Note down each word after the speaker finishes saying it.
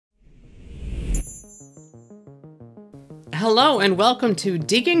Hello and welcome to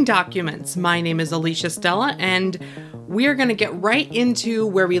Digging Documents. My name is Alicia Stella and we are going to get right into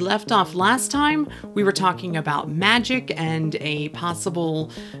where we left off last time. We were talking about magic and a possible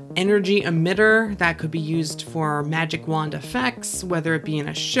energy emitter that could be used for magic wand effects, whether it be in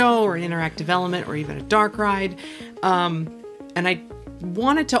a show or an interactive element or even a dark ride. And I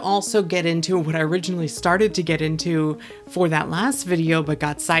wanted to also get into what I originally started to get into for that last video but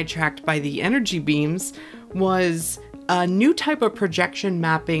got sidetracked by the energy beams, was a new type of projection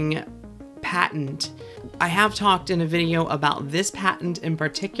mapping patent. I have talked in a video about this patent in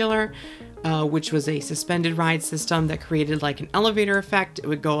particular, which was a suspended ride system that created like an elevator effect. It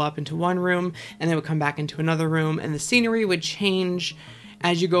would go up into one room and then it would come back into another room, and the scenery would change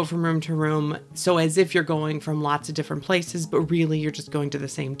as you go from room to room. So as if you're going from lots of different places, but really you're just going to the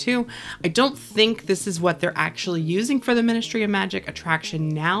same two. I don't think this is what they're actually using for the Ministry of Magic attraction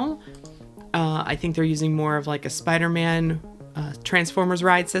now. I think they're using more of like a Spider-Man Transformers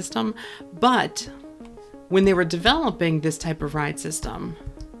ride system. But when they were developing this type of ride system,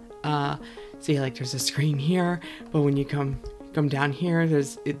 see, like there's a screen here, but when you come down here, the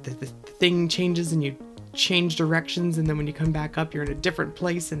thing changes and you change directions, and then when you come back up, you're in a different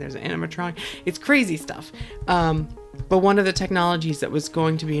place and there's an animatronic. It's crazy stuff. But one of the technologies that was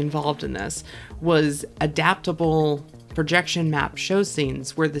going to be involved in this was adaptable projection map show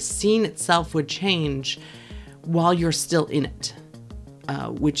scenes, where the scene itself would change while you're still in it,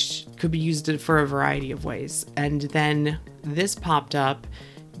 which could be used for a variety of ways. And then this popped up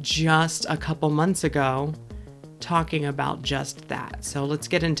just a couple months ago talking about just that. So let's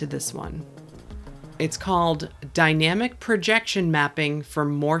get into this one. It's called Dynamic Projection Mapping for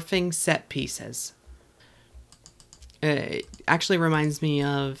Morphing Set Pieces. It actually reminds me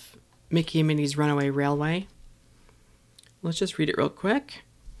of Mickey and Minnie's Runaway Railway. Let's just read it real quick.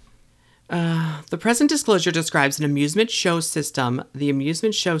 The present disclosure describes an amusement show system. The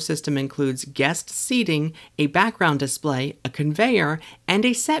amusement show system includes guest seating, a background display, a conveyor, and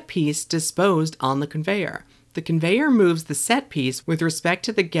a set piece disposed on the conveyor. The conveyor moves the set piece with respect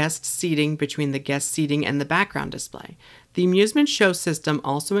to the guest seating between the guest seating and the background display. The amusement show system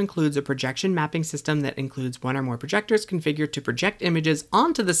also includes a projection mapping system that includes one or more projectors configured to project images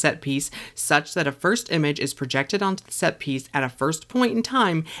onto the set piece, such that a first image is projected onto the set piece at a first point in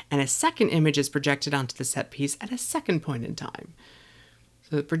time, and a second image is projected onto the set piece at a second point in time.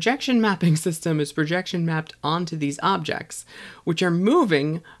 So the projection mapping system is projection mapped onto these objects, which are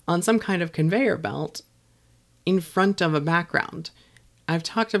moving on some kind of conveyor belt in front of a background. I've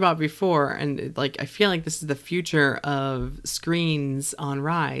talked about before, and I feel like this is the future of screens on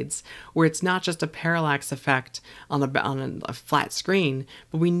rides, where it's not just a parallax effect on a flat screen,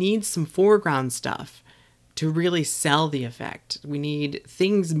 but we need some foreground stuff to really sell the effect. We need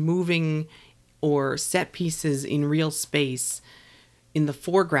things moving or set pieces in real space in the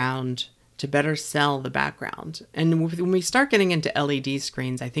foreground to better sell the background. And when we start getting into LED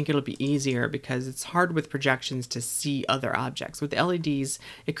screens, I think it'll be easier, because it's hard with projections to see other objects. With LEDs,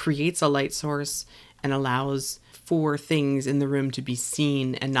 it creates a light source and allows for things in the room to be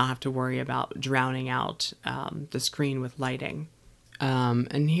seen and not have to worry about drowning out the screen with lighting.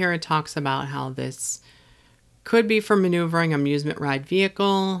 And here it talks about how this could be for maneuvering amusement ride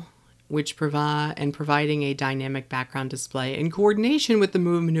vehicle, which providing a dynamic background display in coordination with the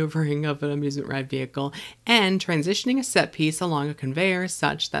maneuvering of an amusement ride vehicle, and transitioning a set piece along a conveyor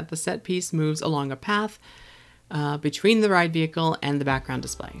such that the set piece moves along a path between the ride vehicle and the background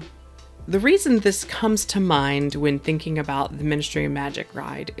display. The reason this comes to mind when thinking about the Ministry of Magic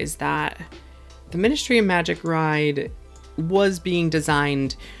ride is that the Ministry of Magic ride was being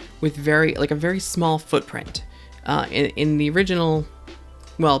designed with a very small footprint. In the original,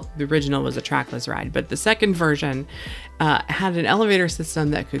 well, the original was a trackless ride, but the second version had an elevator system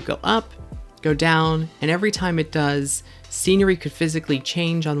that could go up, go down, and every time it does, scenery could physically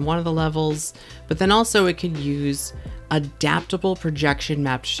change on one of the levels, but then also it could use adaptable projection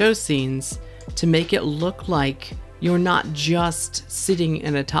mapped show scenes to make it look like you're not just sitting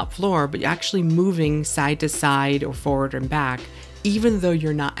in a top floor, but you're actually moving side to side or forward and back, even though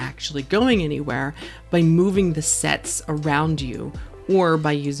you're not actually going anywhere, by moving the sets around you, or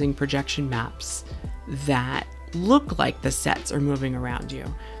by using projection maps that look like the sets are moving around you.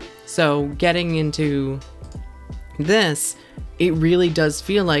 So getting into this, it really does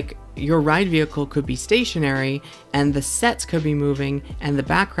feel like your ride vehicle could be stationary and the sets could be moving and the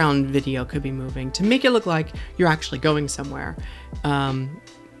background video could be moving to make it look like you're actually going somewhere. And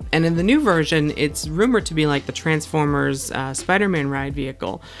in the new version, it's rumored to be like the Transformers Spider-Man ride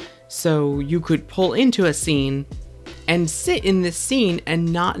vehicle. So you could pull into a scene and sit in this scene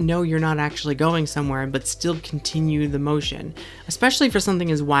and not know you're not actually going somewhere, but still continue the motion, especially for something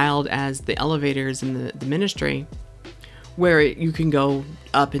as wild as the elevators in the ministry, where you can go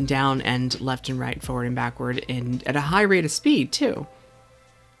up and down and left and right, forward and backward, and at a high rate of speed too.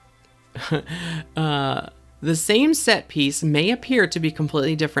 The same set piece may appear to be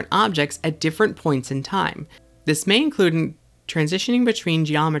completely different objects at different points in time. This may include transitioning between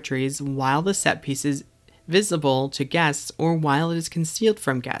geometries while the set piece is visible to guests or while it is concealed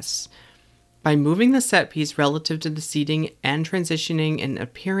from guests. By moving the set piece relative to the seating and transitioning an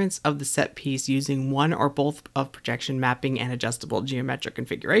appearance of the set piece using one or both of projection mapping and adjustable geometric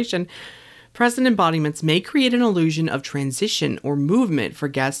configuration, present embodiments may create an illusion of transition or movement for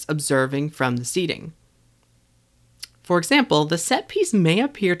guests observing from the seating. For example, the set piece may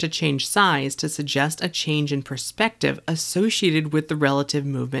appear to change size to suggest a change in perspective associated with the relative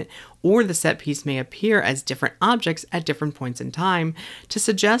movement, or the set piece may appear as different objects at different points in time to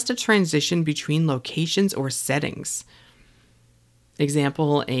suggest a transition between locations or settings.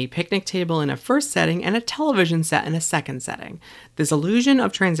 Example, a picnic table in a first setting and a television set in a second setting. This illusion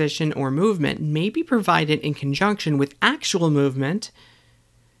of transition or movement may be provided in conjunction with actual movement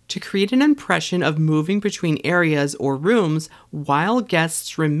to create an impression of moving between areas or rooms while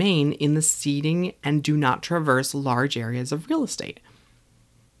guests remain in the seating and do not traverse large areas of real estate.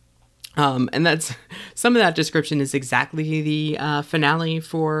 And that's some of that description is exactly the finale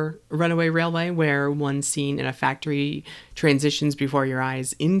for Runaway Railway, where one scene in a factory transitions before your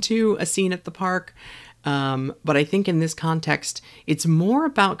eyes into a scene at the park. But I think in this context, it's more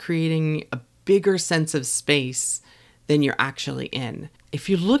about creating a bigger sense of space than you're actually in. If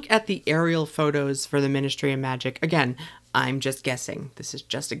you look at the aerial photos for the Ministry of Magic, again, I'm just guessing. This is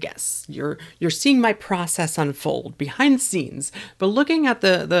just a guess. You're seeing my process unfold behind the scenes, but looking at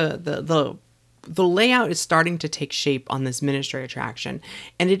the layout is starting to take shape on this Ministry attraction,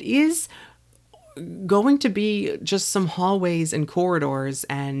 and it is going to be just some hallways and corridors,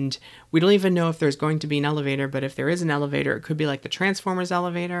 and we don't even know if there's going to be an elevator, but if there is an elevator, it could be like the Transformers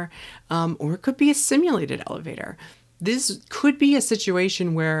elevator, or it could be a simulated elevator. This could be a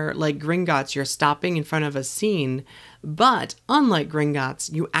situation where, like Gringotts, you're stopping in front of a scene, but unlike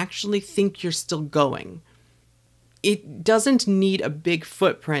Gringotts, you actually think you're still going. It doesn't need a big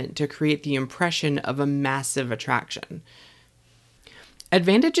footprint to create the impression of a massive attraction.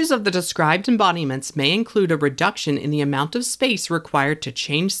 Advantages of the described embodiments may include a reduction in the amount of space required to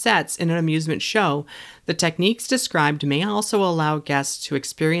change sets in an amusement show. The techniques described may also allow guests to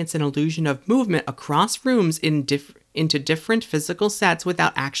experience an illusion of movement across rooms into different physical sets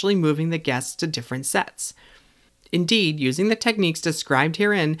without actually moving the guests to different sets. Indeed, using the techniques described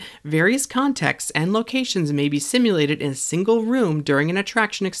herein, various contexts and locations may be simulated in a single room during an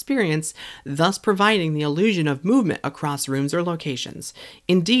attraction experience, thus providing the illusion of movement across rooms or locations.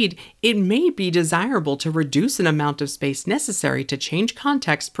 Indeed, it may be desirable to reduce an amount of space necessary to change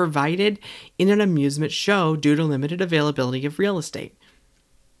context provided in an amusement show due to limited availability of real estate.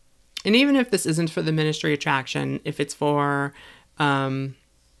 And even if this isn't for the Ministry attraction, if it's for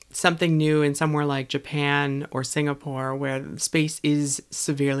something new in somewhere like Japan or Singapore, where space is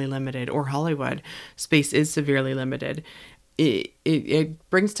severely limited, or Hollywood, space is severely limited, it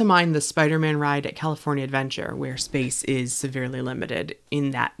brings to mind the Spider-Man ride at California Adventure, where space is severely limited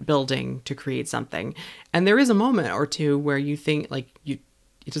in that building to create something. And there is a moment or two where you think, it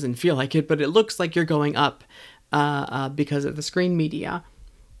doesn't feel like it, but it looks like you're going up because of the screen media.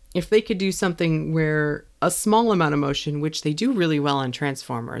 If they could do something where a small amount of motion, which they do really well in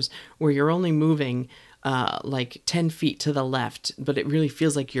Transformers, where you're only moving 10 feet to the left, but it really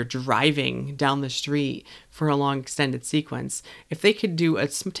feels like you're driving down the street for a long extended sequence. If they could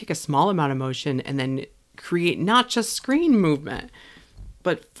take a small amount of motion and then create not just screen movement,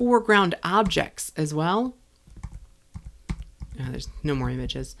 but foreground objects as well. There's no more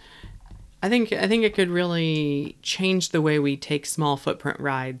images. I think it could really change the way we take small footprint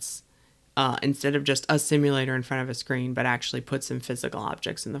rides, instead of just a simulator in front of a screen, but actually put some physical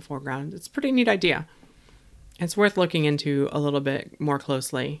objects in the foreground. It's a pretty neat idea. It's worth looking into a little bit more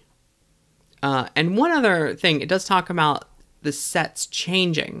closely. And one other thing, it does talk about the sets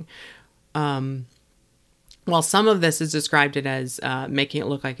changing. While some of this is described it as making it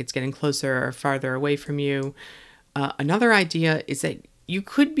look like it's getting closer or farther away from you, another idea is that you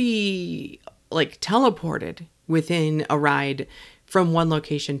could be teleported within a ride from one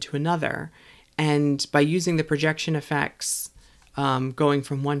location to another. And by using the projection effects, going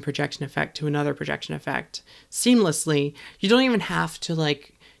from one projection effect to another projection effect seamlessly, you don't even have to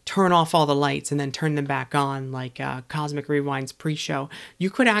turn off all the lights and then turn them back on like Cosmic Rewind's pre-show. You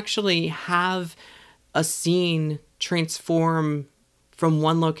could actually have a scene transform from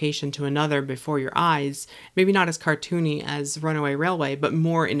one location to another before your eyes. Maybe not as cartoony as Runaway Railway, but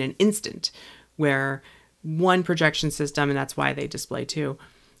more in an instant, where one projection system, and that's why they display two,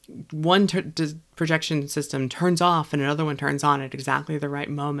 one projection system turns off and another one turns on at exactly the right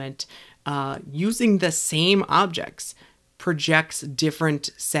moment, using the same objects, projects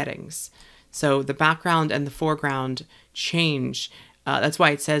different settings. So the background and the foreground change. That's why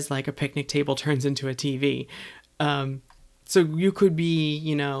it says like a picnic table turns into a TV. So you could be,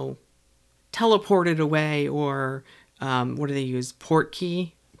 you know, teleported away, or what do they use? Port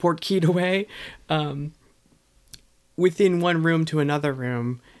keyed away, within one room to another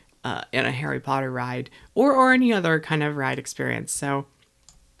room, in a Harry Potter ride, or any other kind of ride experience. So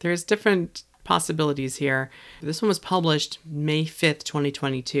there's different possibilities here. This one was published May 5th,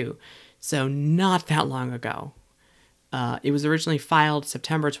 2022. So not that long ago. It was originally filed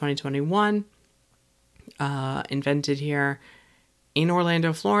September 2021, invented here in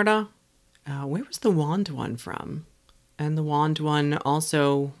Orlando, Florida. Where was the wand one from? And the wand one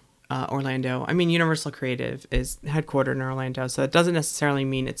also Orlando. I mean, Universal Creative is headquartered in Orlando, so it doesn't necessarily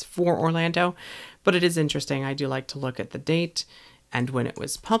mean it's for Orlando, but it is interesting. I do like to look at the date and when it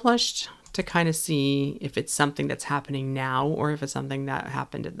was published to kind of see if it's something that's happening now or if it's something that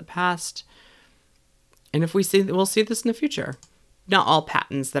happened in the past. And if we'll see this in the future. Not all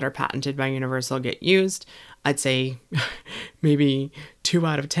patents that are patented by Universal get used. I'd say maybe 2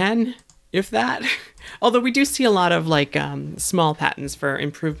 out of 10, if that. Although we do see a lot of like small patents for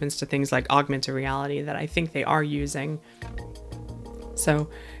improvements to things like augmented reality that I think they are using. So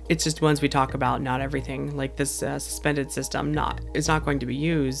it's just ones we talk about, not everything. Like this suspended system is not going to be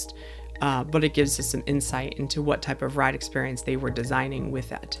used, but it gives us some insight into what type of ride experience they were designing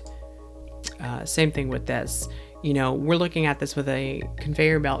with it. Same thing with this. You know, we're looking at this with a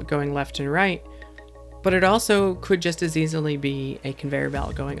conveyor belt going left and right, but it also could just as easily be a conveyor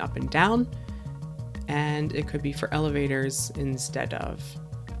belt going up and down, and it could be for elevators instead of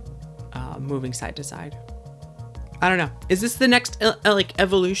moving side to side. I don't know. Is this the next like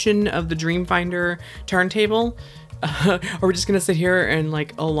evolution of the Dreamfinder turntable? Are we just gonna sit here and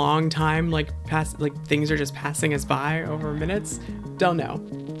like a long time like things are just passing us by over minutes? Don't know.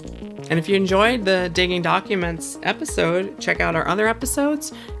 And if you enjoyed the Digging Documents episode, check out our other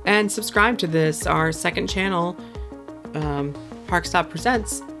episodes and subscribe to this, our second channel, Park Stop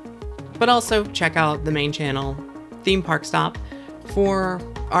Presents. But also check out the main channel, Theme Park Stop, for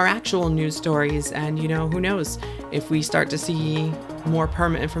our actual news stories. And, you know, who knows, if we start to see more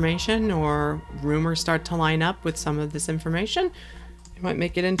permit information or rumors start to line up with some of this information, we might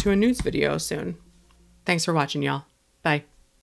make it into a news video soon. Thanks for watching, y'all. Bye.